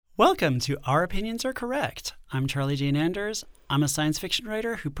Welcome to Our Opinions Are Correct. I'm Charlie Jane Anders. I'm a science fiction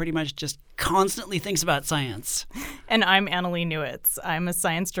writer who pretty much just constantly thinks about science. And I'm Annalee Newitz. I'm a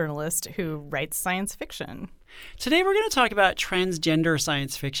science journalist who writes science fiction. Today we're going to talk about transgender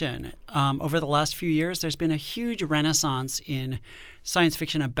science fiction. Over the last few years, there's been a huge renaissance in science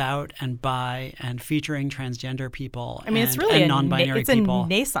fiction about and by and featuring transgender people. I mean, it's really non-binary people. It's a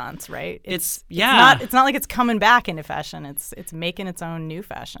naissance, right? It's not like it's coming back into fashion. It's making its own new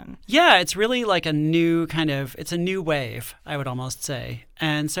fashion. Yeah, it's really like a new it's a new wave, I would almost say.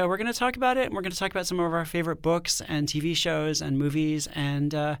 And so we're going to talk about it, and we're going to talk about some of our favorite books and TV shows and movies,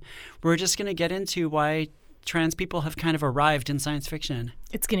 and we're just going to get into why trans people have kind of arrived in science fiction.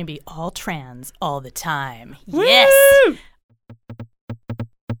 It's going to be all trans all the time. Woo! Yes!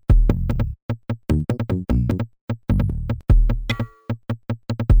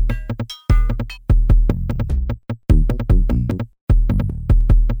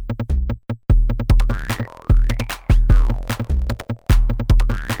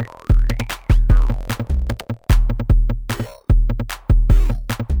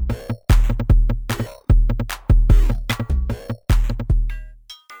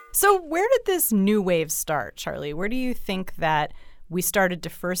 So where did this new wave start, Charlie? Where do you think that we started to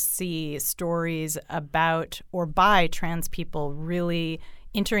first see stories about or by trans people really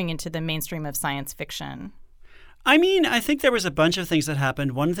entering into the mainstream of science fiction? I mean, I think there was a bunch of things that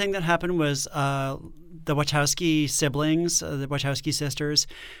happened. One thing that happened was the Wachowski siblings, the Wachowski sisters,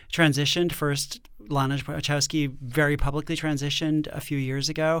 transitioned. First, Lana Wachowski very publicly transitioned a few years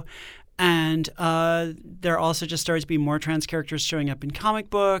ago. And there also just started to be more trans characters showing up in comic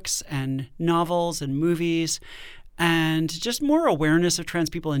books and novels and movies, and just more awareness of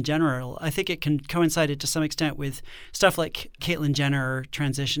trans people in general. I think it coincided to some extent with stuff like Caitlyn Jenner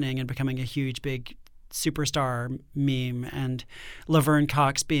transitioning and becoming a huge, big superstar meme, and Laverne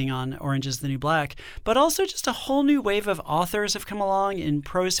Cox being on Orange is the New Black. But also just a whole new wave of authors have come along in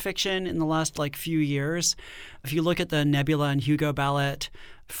prose fiction in the last few years. If you look at the Nebula and Hugo ballot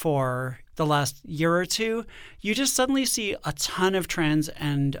for the last year or two, you just suddenly see a ton of trans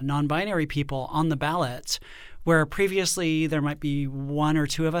and non-binary people on the ballot, where previously there might be one or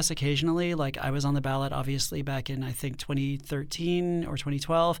two of us occasionally. Like I was on the ballot, obviously, back in, I think, 2013 or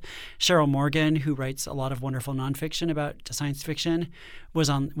 2012. Cheryl Morgan, who writes a lot of wonderful nonfiction about science fiction,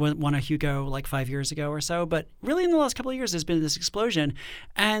 won a Hugo 5 years ago or so. But really in the last couple of years, there's been this explosion.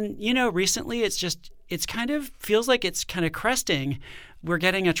 And, recently it's kind of feels like it's kind of cresting. We're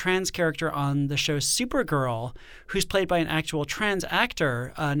getting a trans character on the show Supergirl, who's played by an actual trans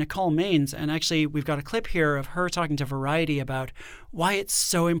actor, Nicole Maines. And actually, we've got a clip here of her talking to Variety about why it's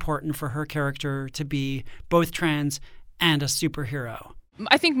so important for her character to be both trans and a superhero.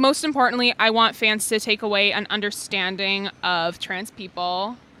 I think most importantly, I want fans to take away an understanding of trans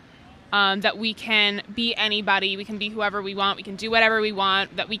people, that we can be anybody, we can be whoever we want, we can do whatever we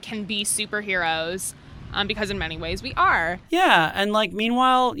want, that we can be superheroes. Because in many ways we are. Yeah. And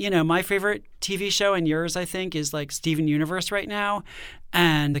meanwhile, my favorite TV show and yours, I think, is Steven Universe right now.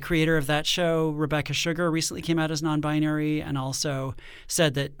 And the creator of that show, Rebecca Sugar, recently came out as non-binary and also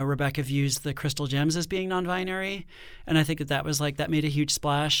said that Rebecca views the Crystal Gems as being non-binary. And I think that was that made a huge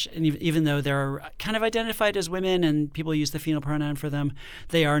splash. And even though they're kind of identified as women and people use the female pronoun for them,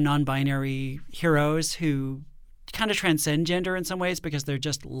 they are non-binary heroes who kind of transcend gender in some ways because they're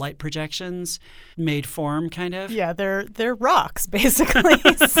just light projections made form, kind of. Yeah, they're rocks, basically.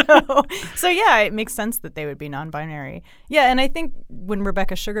 so yeah, it makes sense that they would be non-binary. Yeah, and I think when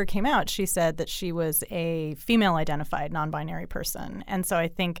Rebecca Sugar came out, she said that she was a female-identified non-binary person. And so I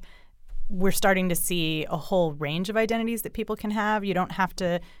think we're starting to see a whole range of identities that people can have. You don't have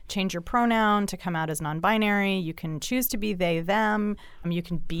to change your pronoun to come out as non-binary. You can choose to be they, them. You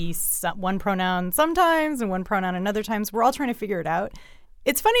can be one pronoun sometimes and one pronoun another times. We're all trying to figure it out.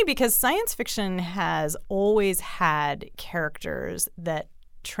 It's funny because science fiction has always had characters that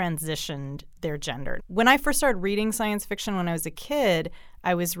transitioned their gender. When I first started reading science fiction when I was a kid,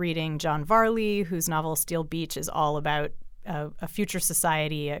 I was reading John Varley, whose novel Steel Beach is all about a future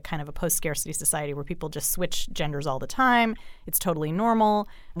society, a kind of a post-scarcity society where people just switch genders all the time. It's totally normal.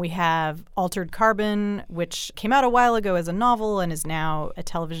 We have Altered Carbon, which came out a while ago as a novel and is now a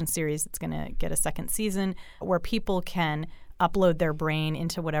television series that's going to get a second season, where people can upload their brain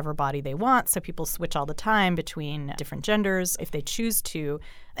into whatever body they want. So people switch all the time between different genders if they choose to.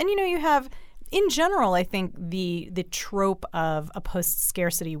 And, you have, in general, I think the trope of a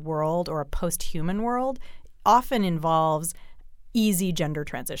post-scarcity world or a post-human world often involves easy gender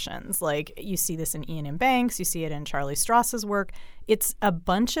transitions. Like you see this in Iain M. Banks, you see it in Charlie Strauss's work. It's a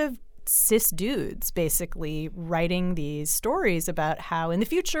bunch of cis dudes basically writing these stories about how in the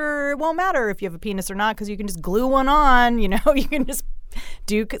future it won't matter if you have a penis or not because you can just glue one on, you can just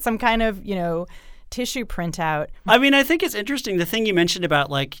do some kind of, tissue printout. I mean, I think it's interesting. The thing you mentioned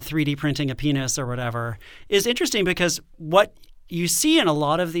about like 3D printing a penis or whatever is interesting because what you see in a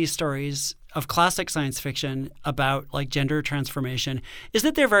lot of these stories of classic science fiction about like gender transformation is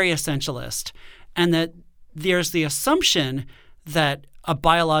that they're very essentialist and that there's the assumption that a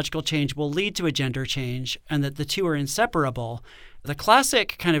biological change will lead to a gender change and that the two are inseparable. The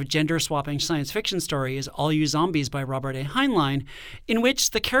classic kind of gender-swapping science fiction story is All You Zombies by Robert A. Heinlein, in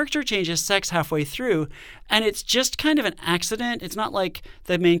which the character changes sex halfway through, and it's just kind of an accident. It's not like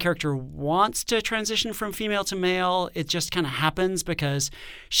the main character wants to transition from female to male. It just kind of happens because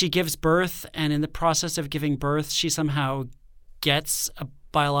she gives birth, and in the process of giving birth, she somehow gets a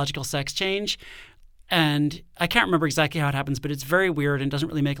biological sex change. And I can't remember exactly how it happens, but it's very weird and doesn't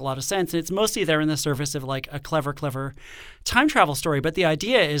really make a lot of sense. And it's mostly there in the service of like a clever time travel story. But the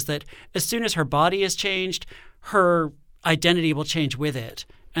idea is that as soon as her body is changed, her identity will change with it,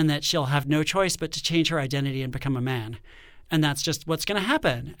 and that she'll have no choice but to change her identity and become a man. And that's just what's going to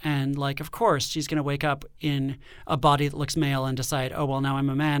happen. And like, of course, she's going to wake up in a body that looks male and decide, oh, well, now I'm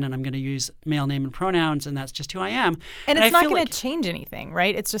a man and I'm going to use male name and pronouns and that's just who I am. And it's not going to change anything,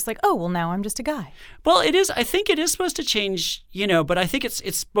 right? It's just like, oh, well, now I'm just a guy. Well, it is. I think it is supposed to change, but I think it's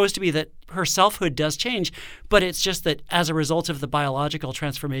supposed to be that her selfhood does change, but it's just that as a result of the biological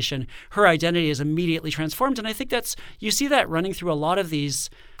transformation, her identity is immediately transformed. And I think you see that running through a lot of these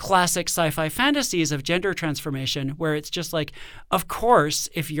classic sci-fi fantasies of gender transformation, where it's just like, of course,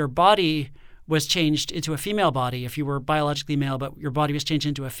 if your body was changed into a female body, if you were biologically male but your body was changed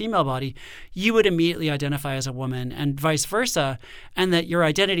into a female body, you would immediately identify as a woman and vice versa, and that your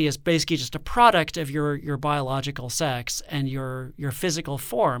identity is basically just a product of your biological sex and your physical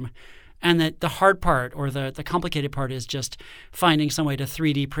form. And that the hard part or the complicated part is just finding some way to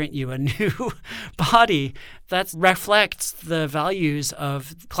 3D print you a new body that reflects the values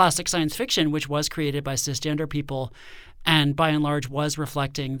of classic science fiction, which was created by cisgender people and by and large was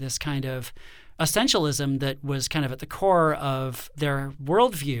reflecting this kind of essentialism that was kind of at the core of their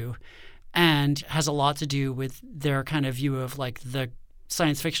worldview and has a lot to do with their kind of view of like the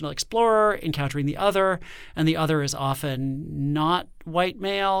science fictional explorer encountering the other, and the other is often not white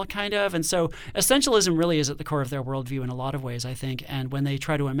male, kind of. And so essentialism really is at the core of their worldview in a lot of ways, I think. And when they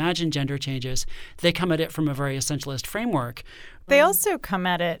try to imagine gender changes, they come at it from a very essentialist framework. They also come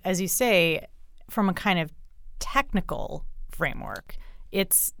at it, as you say, from a kind of technical framework.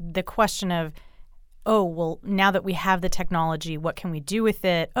 It's the question of, oh, well, now that we have the technology, what can we do with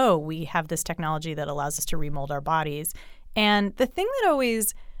it? Oh, we have this technology that allows us to remold our bodies. And the thing that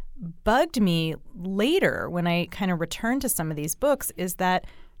always bugged me later when I kind of returned to some of these books is that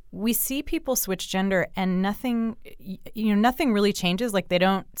we see people switch gender and nothing really changes. Like they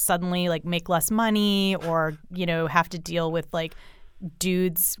don't suddenly like make less money or, have to deal with like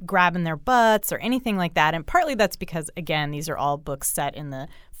dudes grabbing their butts or anything like that. And partly that's because, again, these are all books set in the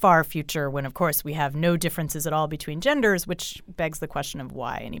far future when, of course, we have no differences at all between genders, which begs the question of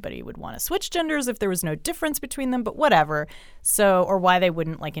why anybody would want to switch genders if there was no difference between them, but whatever. So, or why they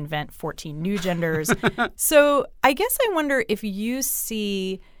wouldn't like invent 14 new genders. So I guess I wonder if you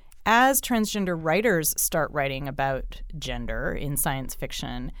see, as transgender writers start writing about gender in science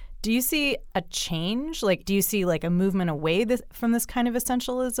fiction, do you see a change? Like, do you see like a movement away from this kind of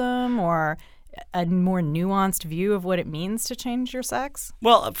essentialism or a more nuanced view of what it means to change your sex?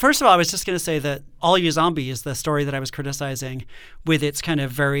 Well, first of all, I was just going to say that All You Zombies, the story that I was criticizing with its kind of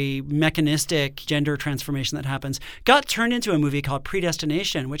very mechanistic gender transformation that happens, got turned into a movie called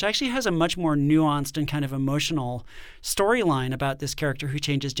Predestination, which actually has a much more nuanced and kind of emotional storyline about this character who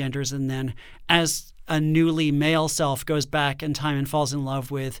changes genders and then as a newly male self goes back in time and falls in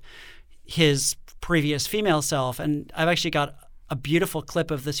love with his previous female self. And I've actually got a beautiful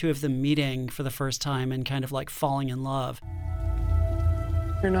clip of the two of them meeting for the first time and kind of like falling in love.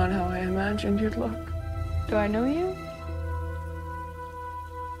 You're not how I imagined you'd look. Do I know you?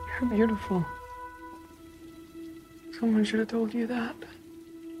 You're beautiful. Someone should have told you that.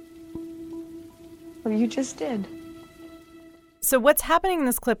 Well, you just did. So what's happening in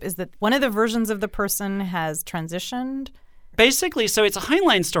this clip is that one of the versions of the person has transitioned. Basically, so it's a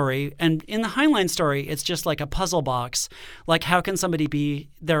Heinlein story, and in the Heinlein story, it's just like a puzzle box. Like, how can somebody be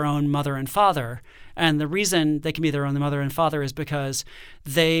their own mother and father? And the reason they can be their own mother and father is because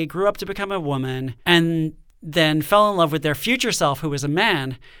they grew up to become a woman and then fell in love with their future self, who was a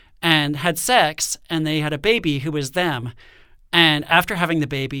man, and had sex, and they had a baby who was them. And after having the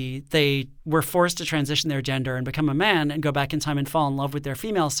baby, they were forced to transition their gender and become a man and go back in time and fall in love with their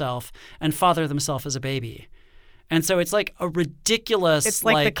female self and father themselves as a baby. And so it's like a ridiculous... It's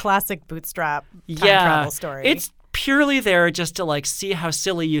like the classic bootstrap time travel story. It's purely there just to like see how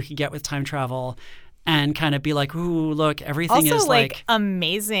silly you can get with time travel and kind of be like, ooh, look, everything also, is like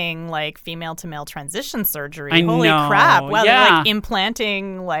amazing, like female to male transition surgery. I Holy know. crap! Well, Yeah. they're like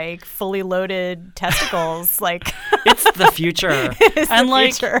implanting like fully loaded testicles. Like it's the future. it's And the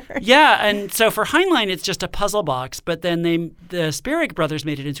like, future. yeah, and so for Heinlein, it's just a puzzle box. But then the Spierig brothers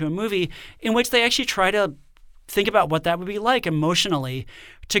made it into a movie in which they actually try to think about what that would be like emotionally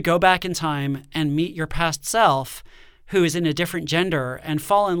to go back in time and meet your past self who is in a different gender and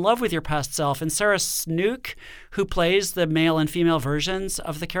fall in love with your past self. And Sarah Snook, who plays the male and female versions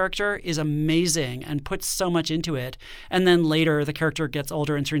of the character, is amazing and puts so much into it. And then later the character gets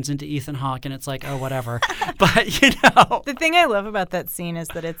older and turns into Ethan Hawke and it's like, oh, whatever. But, you know. The thing I love about that scene is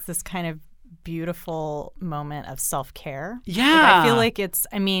that it's this kind of beautiful moment of self-care. Yeah. Like, I feel like it's,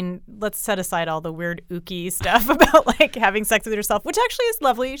 I mean, let's set aside all the weird ooky stuff about like having sex with yourself, which actually is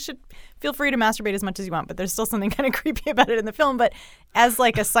lovely. You should feel free to masturbate as much as you want, but there's still something kind of creepy about it in the film. But as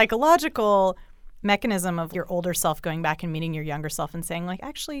like a psychological mechanism of your older self going back and meeting your younger self and saying like,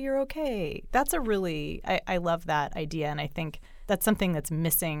 actually, you're okay. That's a really, I love that idea. And I think that's something that's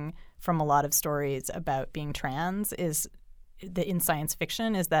missing from a lot of stories about being trans is in science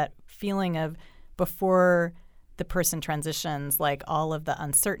fiction is that feeling of before the person transitions, like all of the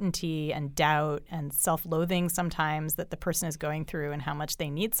uncertainty and doubt and self-loathing sometimes that the person is going through and how much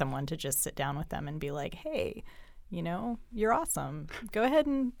they need someone to just sit down with them and be like, hey, you know, you're awesome. Go ahead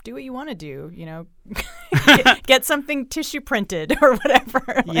and do what you want to do, you know, get something tissue printed or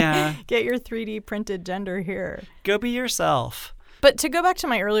whatever. Yeah. Get your 3D printed gender here. Go be yourself. But to go back to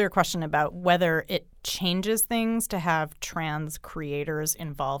my earlier question about whether it changes things to have trans creators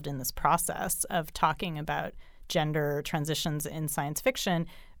involved in this process of talking about gender transitions in science fiction,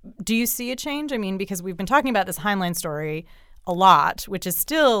 do you see a change? I mean, because we've been talking about this Heinlein story a lot, which is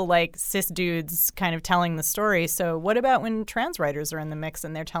still like cis dudes kind of telling the story. So what about when trans writers are in the mix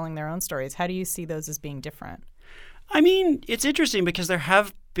and they're telling their own stories? How do you see those as being different? I mean, it's interesting because there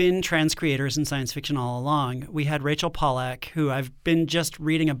have been trans creators in science fiction all along. We had Rachel Pollack, who I've been just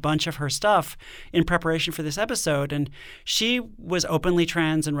reading a bunch of her stuff in preparation for this episode, and she was openly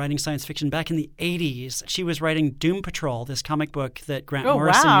trans and writing science fiction back in the 80s. She was writing Doom Patrol, this comic book that Grant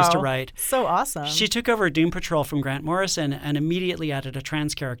Morrison used to write. So awesome. She took over Doom Patrol from Grant Morrison and immediately added a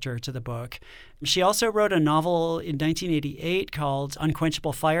trans character to the book. She also wrote a novel in 1988 called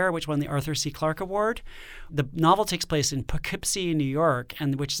Unquenchable Fire, which won the Arthur C. Clarke Award. The novel takes place in Poughkeepsie, New York,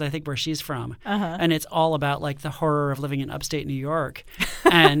 and which is, I think, where she's from. Uh-huh. And it's all about, like, the horror of living in upstate New York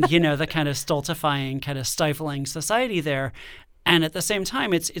and, you know, the kind of stultifying, kind of stifling society there. And at the same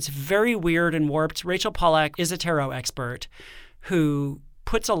time, it's very weird and warped. Rachel Pollack is a tarot expert who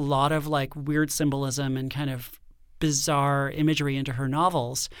puts a lot of, like, weird symbolism and kind of bizarre imagery into her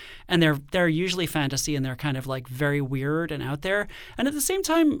novels, and they're usually fantasy and they're kind of like very weird and out there. And at the same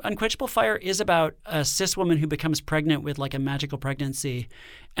time, Unquenchable Fire is about a cis woman who becomes pregnant with like a magical pregnancy,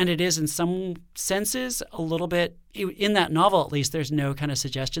 and it is in some senses a little bit, in that novel at least, there's no kind of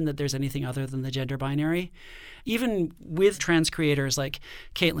suggestion that there's anything other than the gender binary. Even with trans creators like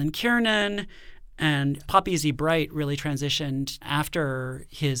Caitlin Kiernan and Poppy Z. Bright really transitioned after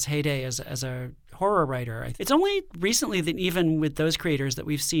his heyday as a horror writer. It's only recently that even with those creators that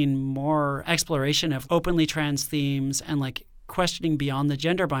we've seen more exploration of openly trans themes and like questioning beyond the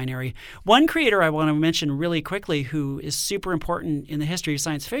gender binary. One creator I want to mention really quickly who is super important in the history of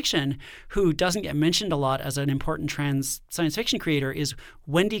science fiction, who doesn't get mentioned a lot as an important trans science fiction creator, is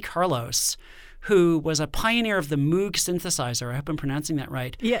Wendy Carlos, who was a pioneer of the Moog synthesizer. I hope I'm pronouncing that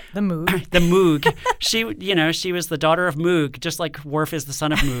right. Yeah, the Moog. The Moog. She was the daughter of Moog, just like Worf is the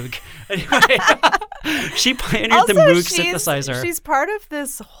son of Moog. Anyway, she pioneered also, the Moog synthesizer. She's part of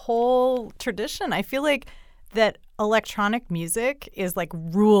this whole tradition. I feel like that electronic music is like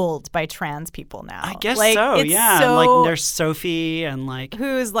ruled by trans people now. I guess like, so, yeah. So, like there's Sophie and like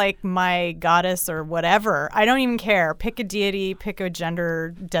who's like my goddess or whatever. I don't even care. Pick a deity, pick a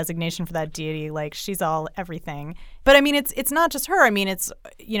gender designation for that deity. Like she's all everything. But I mean, it's not just her. I mean, it's,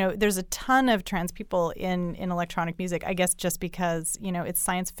 you know, there's a ton of trans people in electronic music, I guess just because, you know, it's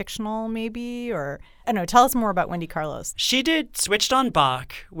science fictional maybe, or I don't know. Tell us more about Wendy Carlos. She did Switched on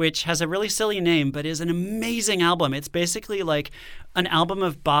Bach, which has a really silly name, but is an amazing album. album. It's basically like an album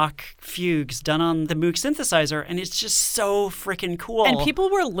of Bach fugues done on the Moog synthesizer, and it's just so freaking cool. And people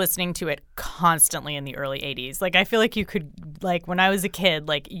were listening to it constantly in the early 80s. Like, I feel like you could, like, when I was a kid,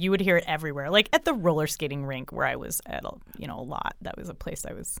 like, you would hear it everywhere. Like, at the roller skating rink where I was at, a lot. That was a place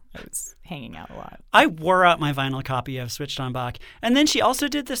I was hanging out a lot. I wore out my vinyl copy of Switched on Bach. And then she also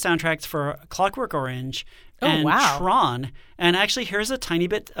did the soundtracks for Clockwork Orange and Tron. And actually, here's a tiny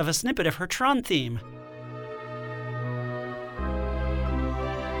bit of a snippet of her Tron theme.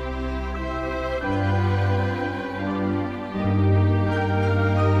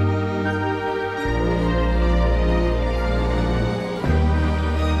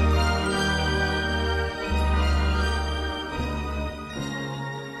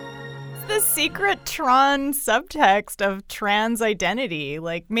 Secret Tron subtext of trans identity.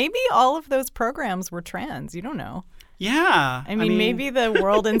 Like, maybe all of those programs were trans. You don't know. Yeah. I mean, maybe the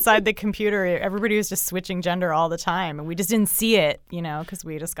world inside the computer, everybody was just switching gender all the time, and we just didn't see it, because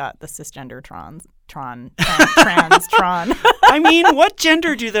we just got the cisgender trans Tron. I mean, what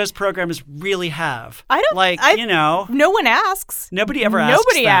gender do those programs really have? I don't. No one asks. Nobody ever asks.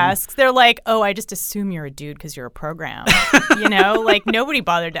 Nobody asks. They're like, oh, I just assume you're a dude because you're a program. Like nobody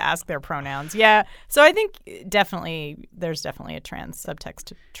bothered to ask their pronouns. Yeah. So I think there's definitely a trans subtext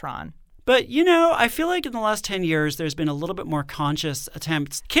to Tron. But, I feel like in the last 10 years, there's been a little bit more conscious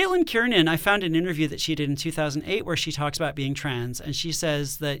attempts. Caitlin Kiernan, I found an interview that she did in 2008 where she talks about being trans. And she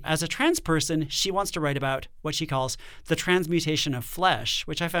says that as a trans person, she wants to write about what she calls the transmutation of flesh,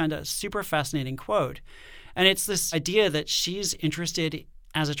 which I found a super fascinating quote. And it's this idea that she's interested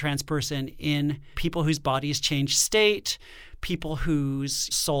as a trans person in people whose bodies change state, people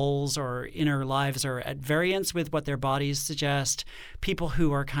whose souls or inner lives are at variance with what their bodies suggest, people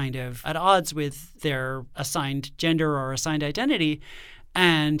who are kind of at odds with their assigned gender or assigned identity.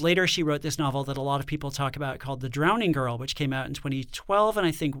 And later she wrote this novel that a lot of people talk about called The Drowning Girl, which came out in 2012 and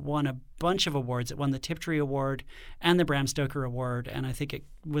I think won a bunch of awards. It won the Tiptree Award and the Bram Stoker Award, and I think it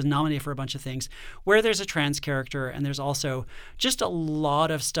was nominated for a bunch of things, where there's a trans character and there's also just a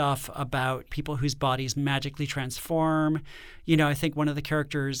lot of stuff about people whose bodies magically transform. I think one of the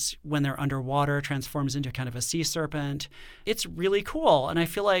characters, when they're underwater, transforms into kind of a sea serpent. It's really cool, and I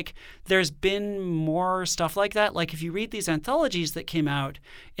feel like there's been more stuff like that. Like if you read these anthologies that came out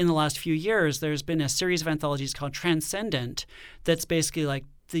in the last few years, there's been a series of anthologies called Transcendent that's basically like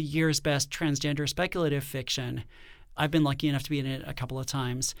the year's best transgender speculative fiction. I've been lucky enough to be in it a couple of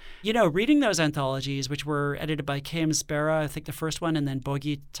times. Reading those anthologies, which were edited by K.M. Spera, I think the first one, and then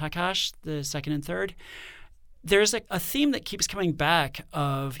Bogi Takash, the second and third, there's a theme that keeps coming back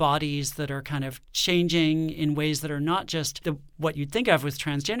of bodies that are kind of changing in ways that are not just what you'd think of with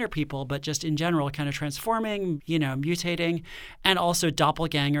transgender people, but just in general kind of transforming, mutating, and also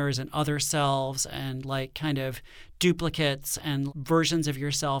doppelgangers and other selves and like kind of duplicates and versions of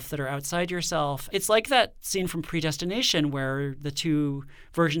yourself that are outside yourself. It's like that scene from Predestination where the two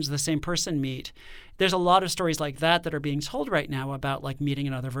versions of the same person meet. There's a lot of stories like that are being told right now about like meeting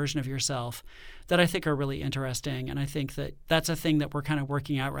another version of yourself that I think are really interesting. And I think that that's a thing that we're kind of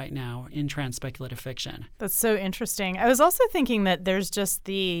working out right now in trans speculative fiction. That's so interesting. I was also thinking that there's just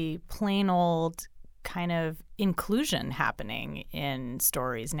the plain old kind of inclusion happening in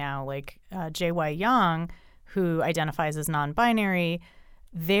stories now. Like J.Y. Young, who identifies as non-binary,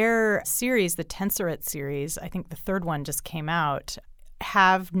 their series, the Tensorette series, I think the third one just came out,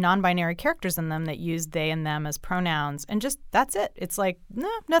 have non-binary characters in them that use they and them as pronouns, and just that's it. It's like, no,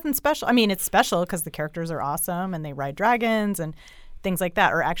 nothing special. I mean, it's special because the characters are awesome and they ride dragons and things like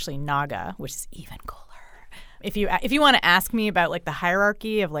that, or actually Naga, which is even cooler. If you want to ask me about like the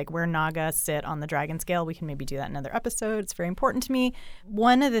hierarchy of like where Naga sit on the dragon scale, we can maybe do that in another episode. It's very important to me.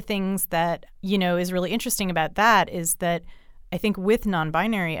 One of the things that, is really interesting about that is that I think with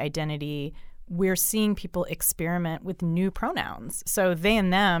non-binary identity, we're seeing people experiment with new pronouns. So they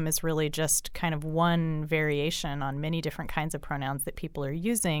and them is really just kind of one variation on many different kinds of pronouns that people are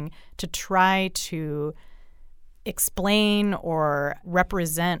using to try to explain or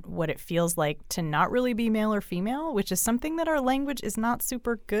represent what it feels like to not really be male or female, which is something that our language is not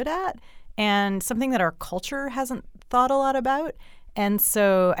super good at and something that our culture hasn't thought a lot about. And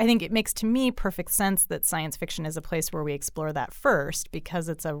so I think it makes, to me, perfect sense that science fiction is a place where we explore that first, because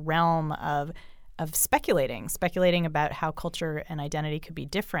it's a realm of speculating about how culture and identity could be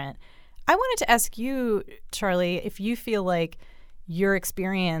different. I wanted to ask you, Charlie, if you feel like your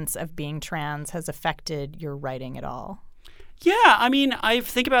experience of being trans has affected your writing at all. Yeah, I mean, I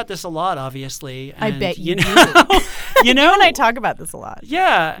think about this a lot, obviously. And, I bet you do. You know, and I talk about this a lot.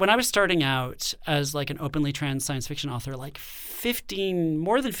 Yeah, when I was starting out as like an openly trans science fiction author, like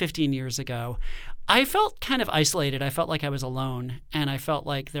more than 15 years ago, I felt kind of isolated. I felt like I was alone, and I felt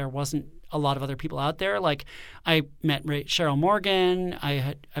like there wasn't a lot of other people out there. Like, I met Cheryl Morgan. I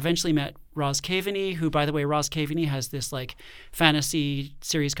had eventually met Roz Caveney, who, by the way, Roz Caveney has this like fantasy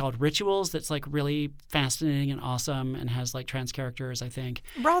series called Rituals that's like really fascinating and awesome and has like trans characters, I think.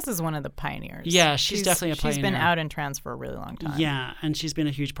 Roz is one of the pioneers. Yeah, she's definitely a pioneer. She's been out in trans for a really long time. Yeah, and she's been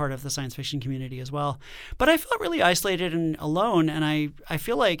a huge part of the science fiction community as well. But I felt really isolated and alone, and I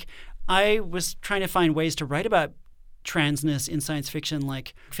feel like I was trying to find ways to write about transness in science fiction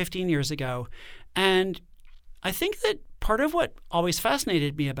like 15 years ago. And I think that part of what always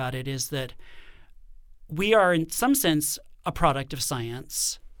fascinated me about it is that we are, in some sense, a product of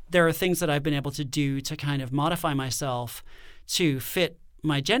science. There are things that I've been able to do to kind of modify myself to fit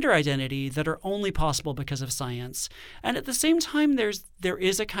my gender identity that are only possible because of science. And at the same time, there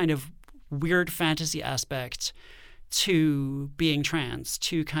is a kind of weird fantasy aspect to being trans,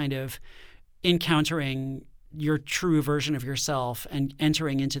 to kind of encountering your true version of yourself and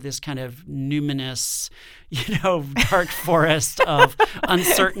entering into this kind of numinous, dark forest of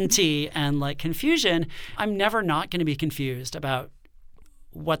uncertainty and like confusion. I'm never not going to be confused about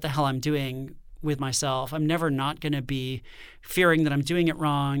what the hell I'm doing with myself. I'm never not going to be fearing that I'm doing it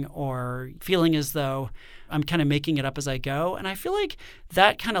wrong or feeling as though I'm kind of making it up as I go. And I feel like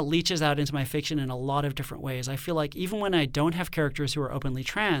that kind of leaches out into my fiction in a lot of different ways. I feel like even when I don't have characters who are openly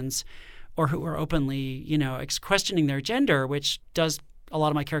trans or who are openly, questioning their gender, which does a lot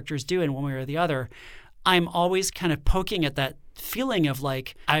of my characters do in one way or the other, I'm always kind of poking at that feeling of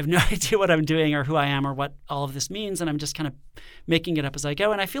like, I have no idea what I'm doing or who I am or what all of this means, and I'm just kind of making it up as I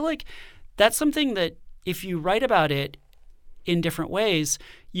go. And I feel like that's something that if you write about it in different ways,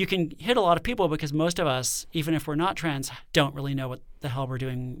 you can hit a lot of people because most of us, even if we're not trans, don't really know what the hell we're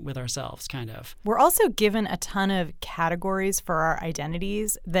doing with ourselves, kind of. We're also given a ton of categories for our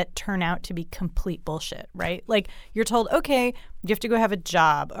identities that turn out to be complete bullshit, right? Like you're told, okay, you have to go have a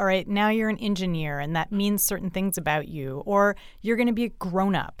job. All right, now you're an engineer and that means certain things about you. Or you're going to be a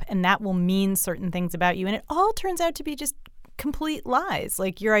grown-up and that will mean certain things about you. And it all turns out to be just complete lies.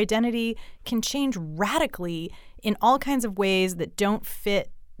 Like your identity can change radically in all kinds of ways that don't fit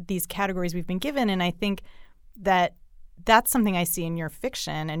these categories we've been given. And I think that that's something I see in your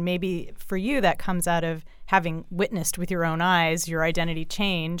fiction. And maybe for you, that comes out of having witnessed with your own eyes your identity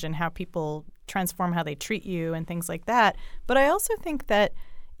change and how people transform how they treat you and things like that. But I also think that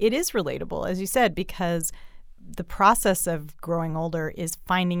it is relatable, as you said, because the process of growing older is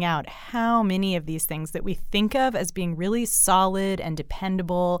finding out how many of these things that we think of as being really solid and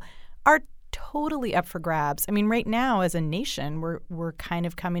dependable are totally up for grabs. I mean, right now as a nation, we're kind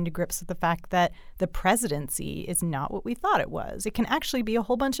of coming to grips with the fact that the presidency is not what we thought it was. It can actually be a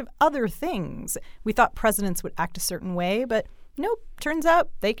whole bunch of other things. We thought presidents would act a certain way, but nope, turns out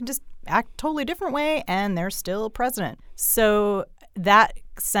they can just act a totally different way and they're still president. So that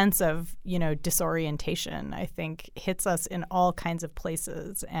sense of, disorientation, I think, hits us in all kinds of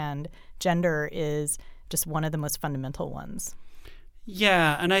places, and gender is just one of the most fundamental ones.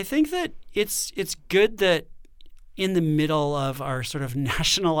 Yeah, and I think that it's good that in the middle of our sort of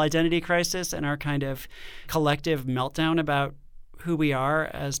national identity crisis and our kind of collective meltdown about who we are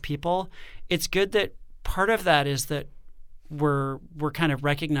as people, it's good that part of that is that we're kind of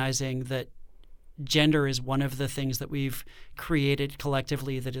recognizing that gender is one of the things that we've created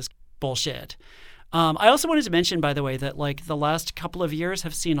collectively that is bullshit. I also wanted to mention, by the way, that like the last couple of years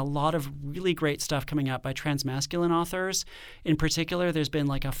have seen a lot of really great stuff coming out by transmasculine authors. In particular, there's been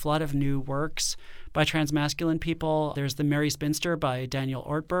like a flood of new works by transmasculine people. There's The Merry Spinster by Daniel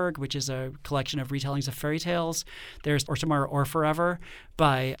Ortberg, which is a collection of retellings of fairy tales. There's Or Tomorrow or Forever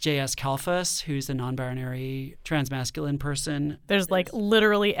by J.S. Kalfas, who's a non-binary transmasculine person. There's like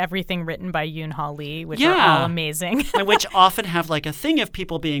literally everything written by Yoon Ha Lee, which are all amazing. And which often have like a thing of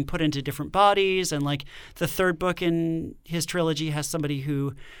people being put into different bodies. And like the third book in his trilogy has somebody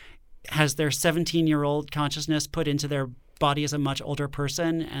who has their 17-year-old consciousness put into their body as a much older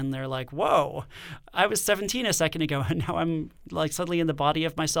person, and they're like, whoa, I was 17 a second ago and now I'm like suddenly in the body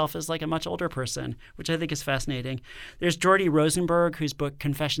of myself as like a much older person, which I think is fascinating. There's Jordy Rosenberg, whose book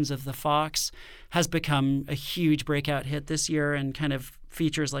Confessions of the Fox has become a huge breakout hit this year and kind of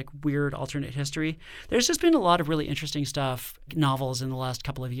features like weird alternate history. There's just been a lot of really interesting stuff, novels in the last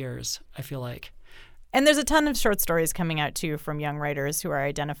couple of years, I feel like. And there's a ton of short stories coming out, too, from young writers who are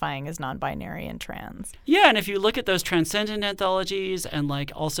identifying as non-binary and trans. Yeah, and if you look at those Transcendent anthologies, and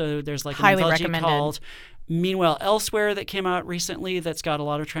like also there's like an Highly anthology recommended. called Meanwhile Elsewhere that came out recently that's got a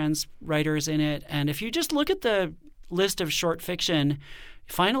lot of trans writers in it. And if you just look at the list of short fiction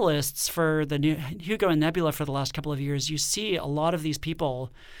finalists for the new Hugo and Nebula for the last couple of years, you see a lot of these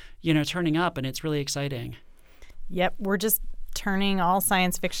people, turning up, and it's really exciting. Yep, we're just turning all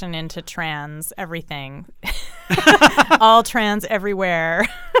science fiction into trans everything. All trans everywhere.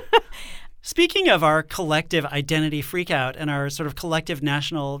 Speaking of our collective identity freakout and our sort of collective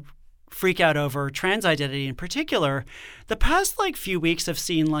national freakout over trans identity in particular, the past few weeks have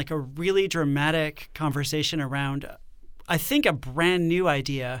seen a really dramatic conversation around, I think, a brand new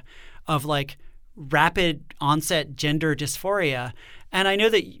idea of rapid onset gender dysphoria. And I know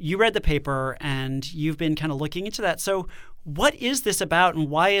that you read the paper and you've been kind of looking into that. So what is this about, and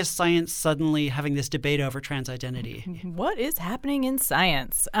why is science suddenly having this debate over trans identity? What is happening in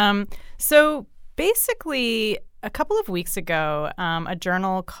science? So basically, a couple of weeks ago, a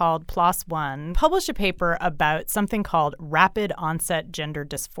journal called PLOS One published a paper about something called rapid onset gender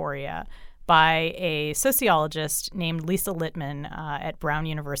dysphoria by a sociologist named Lisa Littman at Brown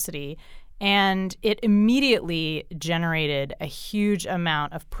University. And it immediately generated a huge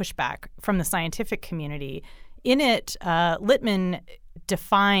amount of pushback from the scientific community. In it, Littman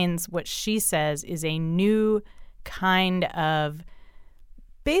defines what she says is a new kind of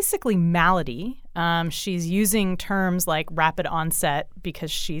basically malady. She's using terms like rapid onset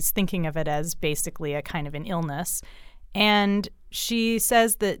because she's thinking of it as basically a kind of an illness. And she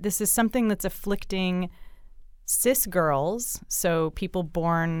says that this is something that's afflicting cis girls, so people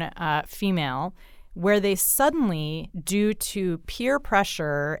born female, where they suddenly, due to peer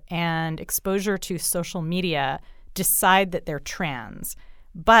pressure and exposure to social media, decide that they're trans.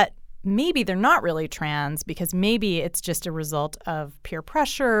 But maybe they're not really trans because maybe it's just a result of peer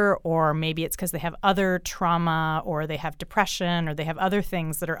pressure, or maybe it's because they have other trauma, or they have depression, or they have other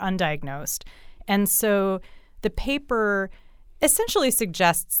things that are undiagnosed. And so the paper essentially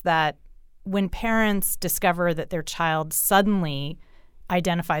suggests that when parents discover that their child suddenly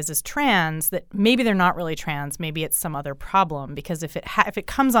identifies as trans, that maybe they're not really trans, maybe it's some other problem. Because if it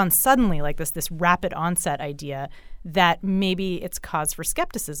comes on suddenly like this rapid onset idea, that maybe it's cause for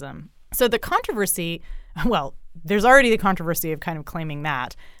skepticism. So the controversy, well, there's already the controversy of kind of claiming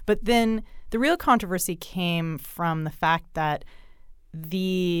that, but then the real controversy came from the fact that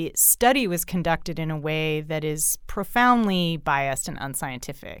the study was conducted in a way that is profoundly biased and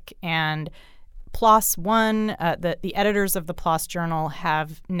unscientific. And PLOS One, the editors of the PLOS Journal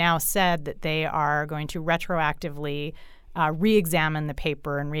have now said that they are going to retroactively re-examine the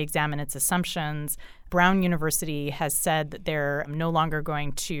paper and re-examine its assumptions. Brown University has said that they're no longer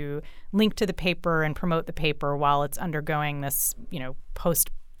going to link to the paper and promote the paper while it's undergoing this,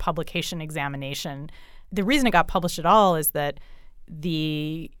 post-publication examination. The reason it got published at all is that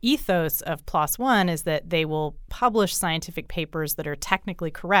the ethos of PLOS One is that they will publish scientific papers that are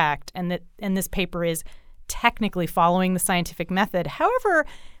technically correct, and this paper is technically following the scientific method. However,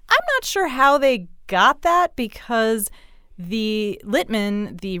 I'm not sure how they got that, because the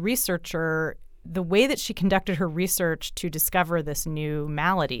Littman, the researcher, the way that she conducted her research to discover this new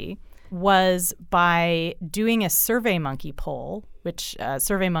malady was by doing a SurveyMonkey poll, which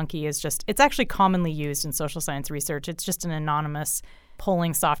SurveyMonkey is it's actually commonly used in social science research. It's just an anonymous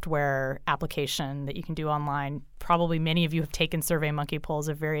polling software application that you can do online. Probably many of you have taken SurveyMonkey polls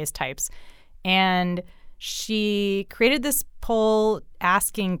of various types. And she created this poll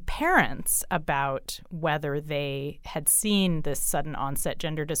asking parents about whether they had seen this sudden onset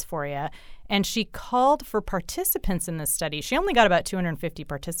gender dysphoria. And she called for participants in this study. She only got about 250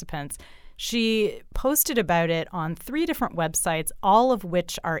 participants. She posted about it on 3 different websites, all of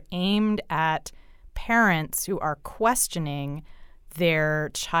which are aimed at parents who are questioning their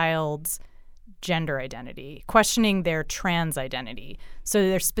child's gender identity, questioning their trans identity. So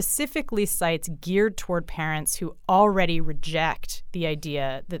they're specifically sites geared toward parents who already reject the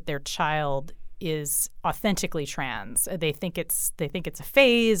idea that their child is authentically trans. They think it's a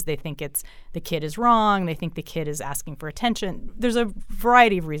phase. They think the kid is wrong. They think the kid is asking for attention. There's a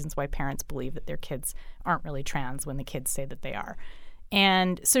variety of reasons why parents believe that their kids aren't really trans when the kids say that they are.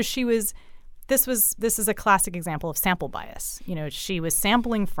 And so this is a classic example of sample bias. She was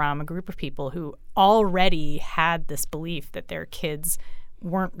sampling from a group of people who already had this belief that their kids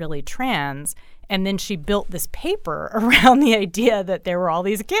weren't really trans. And then she built this paper around the idea that there were all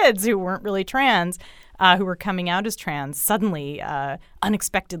these kids who weren't really trans, who were coming out as trans suddenly,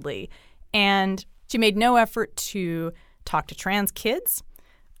 unexpectedly. And she made no effort to talk to trans kids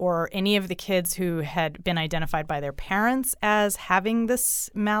or any of the kids who had been identified by their parents as having this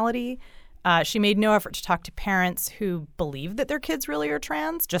malady. She made no effort to talk to parents who believe that their kids really are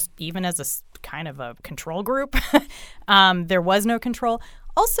trans, just even as a kind of a control group. There was no control.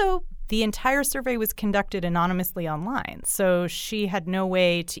 Also, the entire survey was conducted anonymously online. So she had no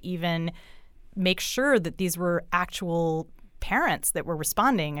way to even make sure that these were actual parents that were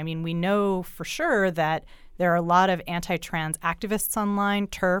responding. I mean, we know for sure that there are a lot of anti-trans activists online,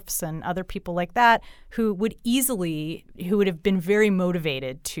 TERFs and other people like that, who would have been very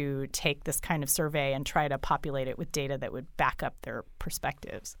motivated to take this kind of survey and try to populate it with data that would back up their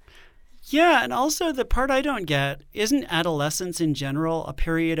perspectives. Yeah, and also the part I don't get, isn't adolescence in general a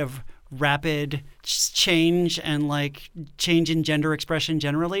period of rapid change and like change in gender expression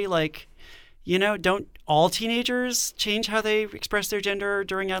generally? Like, you know, don't all teenagers change how they express their gender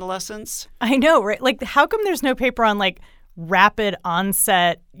during adolescence? I know, right? Like, how come there's no paper on like rapid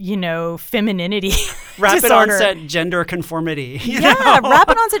onset, you know, femininity rapid disorder? Onset gender conformity. Yeah,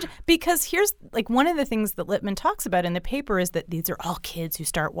 rapid onset. Because here's like one of the things that Littman talks about in the paper is that these are all kids who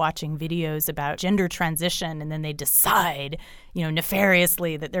start watching videos about gender transition and then they decide, you know,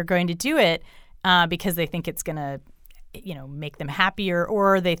 nefariously that they're going to do it because they think it's going to, you know, make them happier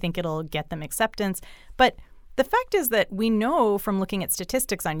or they think it'll get them acceptance. But the fact is that we know from looking at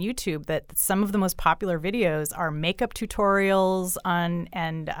statistics on YouTube that some of the most popular videos are makeup tutorials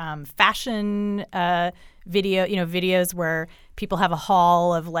and fashion videos where people have a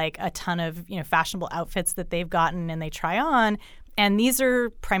haul of like a ton of, you know, fashionable outfits that they've gotten and they try on. And these are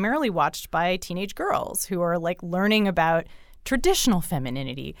primarily watched by teenage girls who are like learning about traditional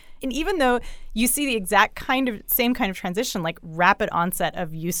femininity. And even though you see the exact same kind of transition, like rapid onset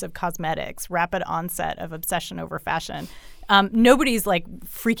of use of cosmetics, rapid onset of obsession over fashion, nobody's like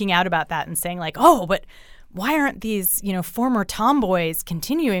freaking out about that and saying like, oh, but why aren't these, you know, former tomboys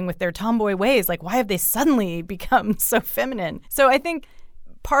continuing with their tomboy ways? Like, why have they suddenly become so feminine? So I think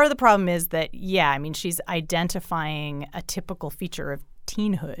part of the problem is that, yeah, I mean, she's identifying a typical feature of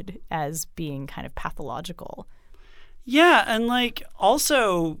teenhood as being kind of pathological. Yeah, and like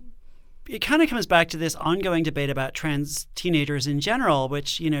also it kind of comes back to this ongoing debate about trans teenagers in general,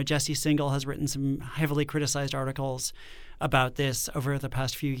 which, you know, Jesse Singal has written some heavily criticized articles about this over the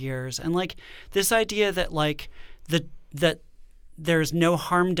past few years. And like this idea that like that there's no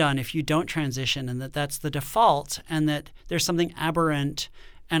harm done if you don't transition and that that's the default and that there's something aberrant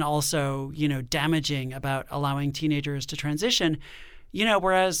and also, you know, damaging about allowing teenagers to transition, you know,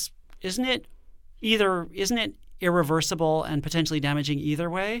 whereas isn't it irreversible and potentially damaging either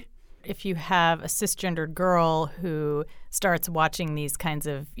way? If you have a cisgendered girl who starts watching these kinds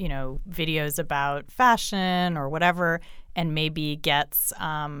of, you know, videos about fashion or whatever and maybe gets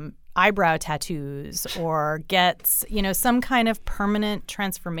eyebrow tattoos or gets, you know, some kind of permanent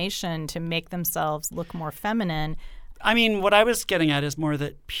transformation to make themselves look more feminine. I mean, what I was getting at is more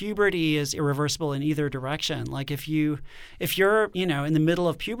that puberty is irreversible in either direction. Like if you're, you know, in the middle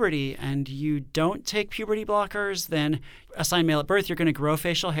of puberty and you don't take puberty blockers, then assigned male at birth, you're going to grow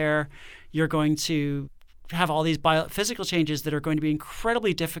facial hair. You're going to have all these physical changes that are going to be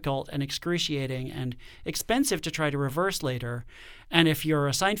incredibly difficult and excruciating and expensive to try to reverse later. And if you're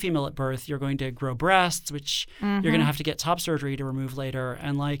assigned female at birth, you're going to grow breasts, which you're going to have to get top surgery to remove later.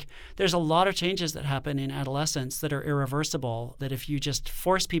 And like there's a lot of changes that happen in adolescence that are irreversible, that if you just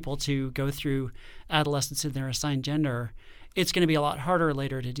force people to go through adolescence in their assigned gender, it's going to be a lot harder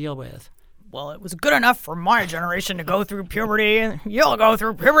later to deal with. Well, it was good enough for my generation to go through puberty. You'll go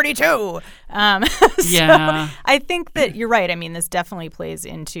through puberty too. Yeah. So I think that you're right. I mean, this definitely plays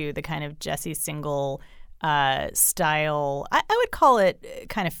into the kind of Jesse Singal style. I would call it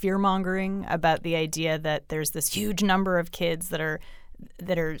kind of fear-mongering about the idea that there's this huge number of kids that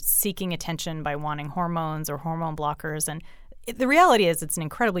are seeking attention by wanting hormones or hormone blockers. And the reality is it's an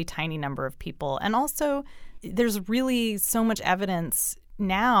incredibly tiny number of people. And also there's really so much evidence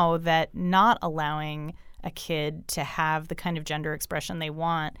now that not allowing a kid to have the kind of gender expression they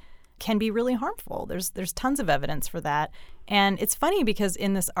want can be really harmful. There's tons of evidence for that. And it's funny because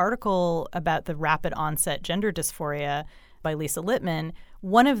in this article about the rapid onset gender dysphoria by Lisa Littman,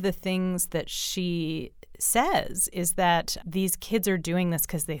 one of the things that she says is that these kids are doing this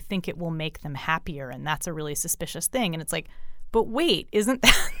because they think it will make them happier, and that's a really suspicious thing. And it's like, but wait, isn't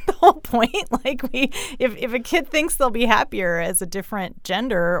that the whole point? Like, if a kid thinks they'll be happier as a different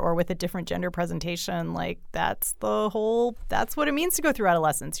gender or with a different gender presentation, like that's what it means to go through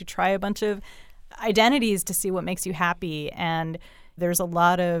adolescence. You try a bunch of identities to see what makes you happy, and there's a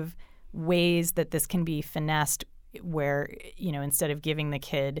lot of ways that this can be finessed where, you know, instead of giving the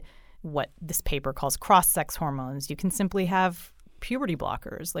kid what this paper calls cross-sex hormones, you can simply have puberty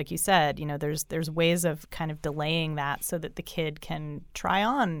blockers. Like you said, you know, there's ways of kind of delaying that so that the kid can try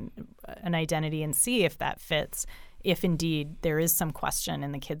on an identity and see if that fits, if indeed there is some question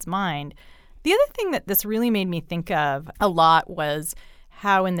in the kid's mind. The other thing that this really made me think of a lot was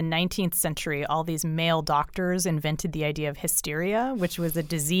how in the 19th century all these male doctors invented the idea of hysteria, which was a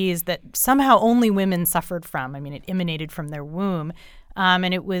disease that somehow only women suffered from. I mean, it emanated from their womb.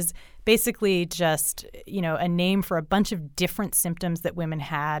 And it was basically just, a name for a bunch of different symptoms that women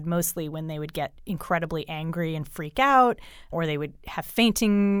had, mostly when they would get incredibly angry and freak out, or they would have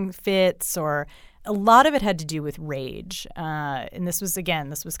fainting fits, or a lot of it had to do with rage. And this was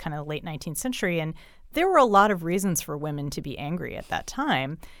kind of late 19th century. And there were a lot of reasons for women to be angry at that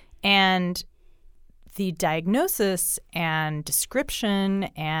time. And the diagnosis and description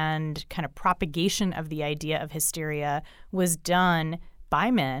and kind of propagation of the idea of hysteria was done by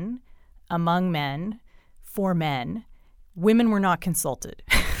men, among men, for men. Women were not consulted.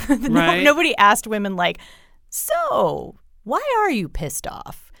 Right. Nobody asked women like, so why are you pissed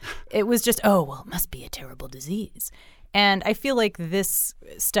off? It was just, oh, well, it must be a terrible disease. And I feel like this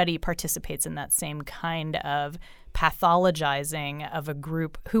study participates in that same kind of pathologizing of a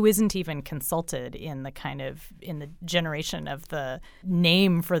group who isn't even consulted in the generation of the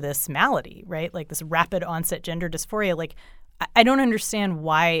name for this malady, right? Like this rapid onset gender dysphoria. Like, I don't understand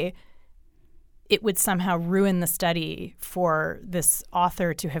why it would somehow ruin the study for this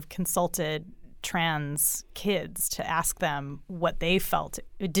author to have consulted trans kids to ask them what they felt.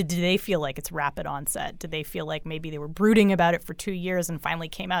 Did they feel like it's rapid onset? Did they feel like maybe they were brooding about it for 2 years and finally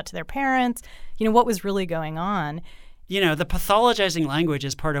came out to their parents? What was really going on? The pathologizing language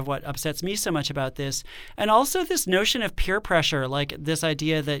is part of what upsets me so much about this. And also this notion of peer pressure, like this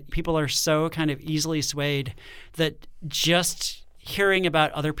idea that people are so kind of easily swayed that just hearing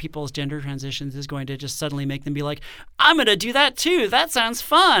about other people's gender transitions is going to just suddenly make them be like, I'm going to do that too. That sounds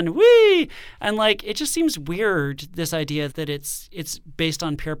fun. Whee! And it just seems weird, this idea that it's based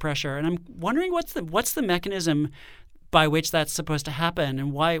on peer pressure. And I'm wondering what's the mechanism by which that's supposed to happen,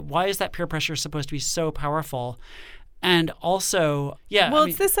 and why is that peer pressure supposed to be so powerful? And also,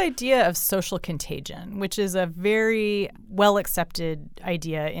 it's this idea of social contagion, which is a very well-accepted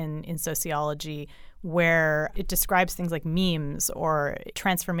idea in sociology, where it describes things like memes or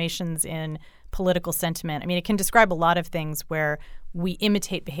transformations in political sentiment. I mean, it can describe a lot of things where we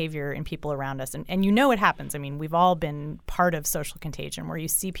imitate behavior in people around us. And it happens. I mean, we've all been part of social contagion where you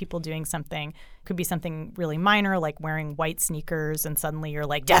see people doing something, could be something really minor like wearing white sneakers and suddenly you're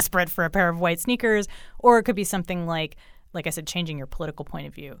like desperate for a pair of white sneakers. Or it could be something like I said, changing your political point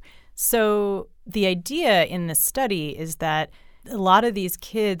of view. So the idea in this study is that a lot of these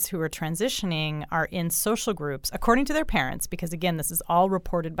kids who are transitioning are in social groups, according to their parents, because, again, this is all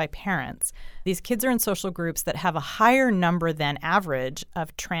reported by parents. These kids are in social groups that have a higher number than average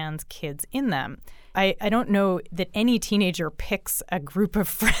of trans kids in them. I don't know that any teenager picks a group of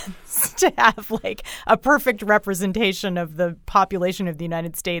friends to have a perfect representation of the population of the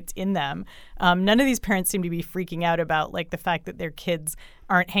United States in them. None of these parents seem to be freaking out about the fact that their kids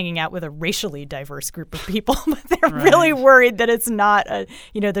aren't hanging out with a racially diverse group of people, but they're really worried that it's not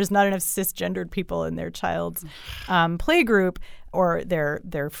there's not enough cisgendered people in their child's play group or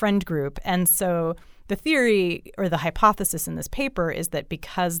their friend group. And so the theory or the hypothesis in this paper is that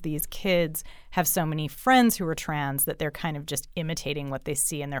because these kids have so many friends who are trans, that they're kind of just imitating what they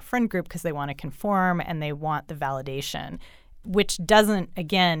see in their friend group because they want to conform and they want the validation, which doesn't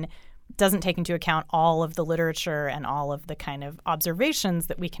take into account all of the literature and all of the kind of observations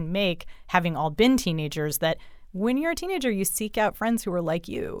that we can make, having all been teenagers, that when you're a teenager, you seek out friends who are like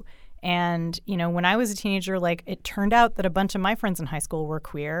you. And, when I was a teenager, it turned out that a bunch of my friends in high school were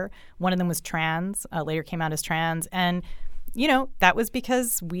queer. One of them was trans, later came out as trans. And, that was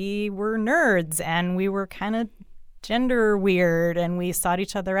because we were nerds and we were kind of gender weird and we sought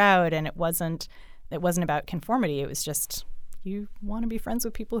each other out. And it wasn't about conformity. It was just you want to be friends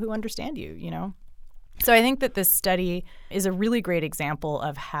with people who understand you. So I think that this study is a really great example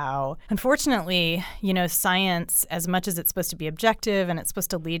of how, unfortunately, science, as much as it's supposed to be objective and it's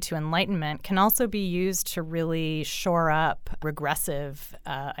supposed to lead to enlightenment, can also be used to really shore up regressive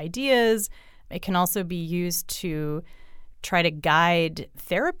ideas. It can also be used to try to guide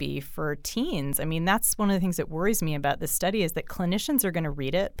therapy for teens. I mean, that's one of the things that worries me about this study is that clinicians are going to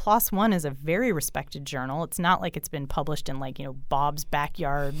read it. PLOS One is a very respected journal. It's not like it's been published in Bob's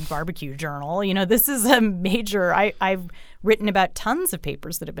Backyard Barbecue Journal. This is a major, I've written about tons of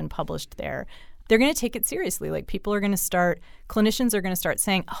papers that have been published there. They're going to take it seriously. Clinicians are going to start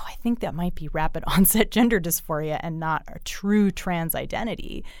saying, oh, I think that might be rapid onset gender dysphoria and not a true trans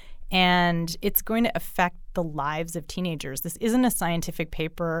identity. And it's going to affect the lives of teenagers. This isn't a scientific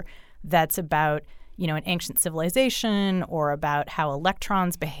paper that's about, an ancient civilization or about how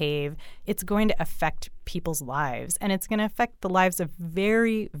electrons behave. It's going to affect people's lives, and it's going to affect the lives of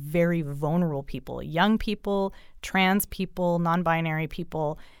very, very vulnerable people, young people, trans people, non-binary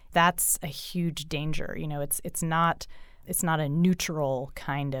people. That's a huge danger. It's not a neutral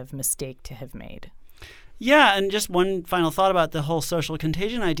kind of mistake to have made. Yeah, and just one final thought about the whole social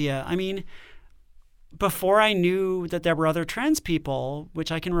contagion idea. I mean, before I knew that there were other trans people,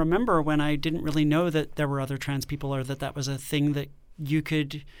 which I can remember when I didn't really know that there were other trans people or that was a thing that you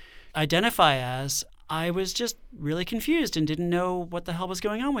could identify as, I was just really confused and didn't know what the hell was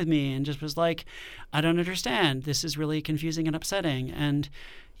going on with me and just was like, I don't understand. This is really confusing and upsetting. And,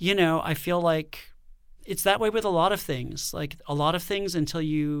 I feel like it's that way with a lot of things. Like a lot of things, until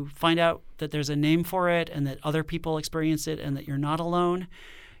you find out that there's a name for it and that other people experience it and that you're not alone,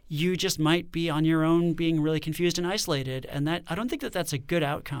 you just might be on your own being really confused and isolated. And that I don't think that that's a good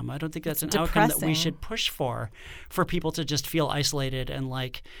outcome. I don't think that's an outcome that we should push for people to just feel isolated and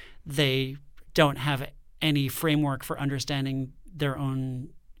like they don't have any framework for understanding their own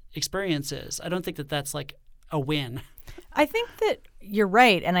experiences. I don't think that that's like a win. I think that you're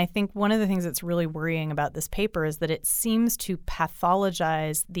right. And I think one of the things that's really worrying about this paper is that it seems to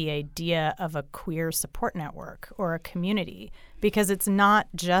pathologize the idea of a queer support network or a community, because it's not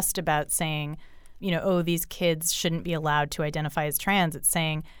just about saying, these kids shouldn't be allowed to identify as trans. It's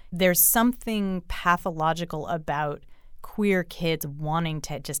saying there's something pathological about queer kids wanting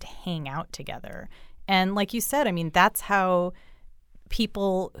to just hang out together. And like you said, I mean, that's how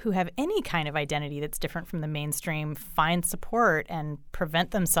people who have any kind of identity that's different from the mainstream find support and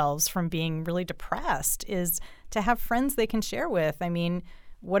prevent themselves from being really depressed, is to have friends they can share with. I mean,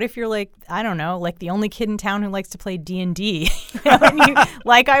 what if you're like, I don't know, like the only kid in town who likes to play D&D,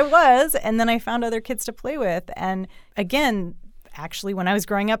 like I was, and then I found other kids to play with. And again, actually, when I was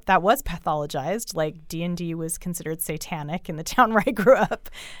growing up, that was pathologized. Like D&D was considered satanic in the town where I grew up,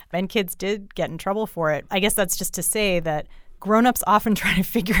 and kids did get in trouble for it. I guess that's just to say that grown-ups often try to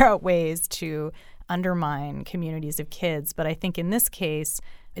figure out ways to undermine communities of kids. But I think in this case,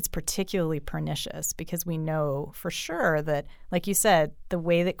 it's particularly pernicious because we know for sure that, like you said, the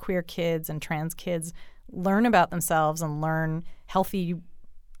way that queer kids and trans kids learn about themselves and learn about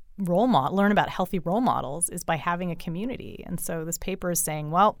healthy role models is by having a community. And so this paper is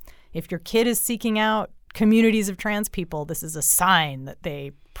saying, well, if your kid is seeking out communities of trans people, this is a sign that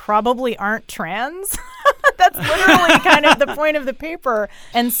they probably aren't trans. That's literally kind of the point of the paper.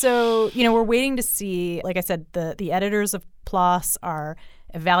 And so, we're waiting to see, like I said, the editors of PLOS are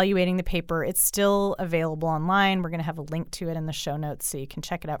evaluating the paper. It's still available online. We're going to have a link to it in the show notes so you can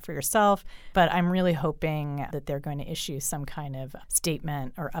check it out for yourself. But I'm really hoping that they're going to issue some kind of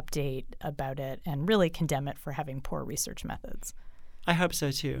statement or update about it and really condemn it for having poor research methods. I hope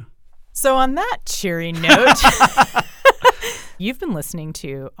so, too. So on that cheery note, you've been listening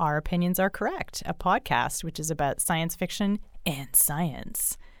to Our Opinions Are Correct, a podcast which is about science fiction and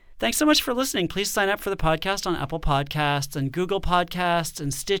science. Thanks so much for listening. Please sign up for the podcast on Apple Podcasts and Google Podcasts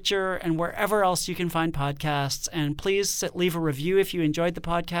and Stitcher and wherever else you can find podcasts. And please leave a review if you enjoyed the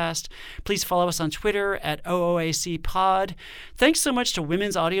podcast. Please follow us on Twitter at OOACPod. Thanks so much to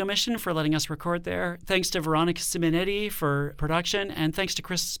Women's Audio Mission for letting us record there. Thanks to Veronica Simonetti for production. And thanks to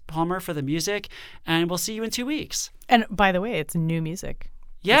Chris Palmer for the music. And we'll see you in 2 weeks. And by the way, it's new music.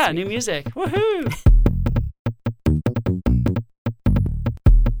 Yeah, new music. Woohoo!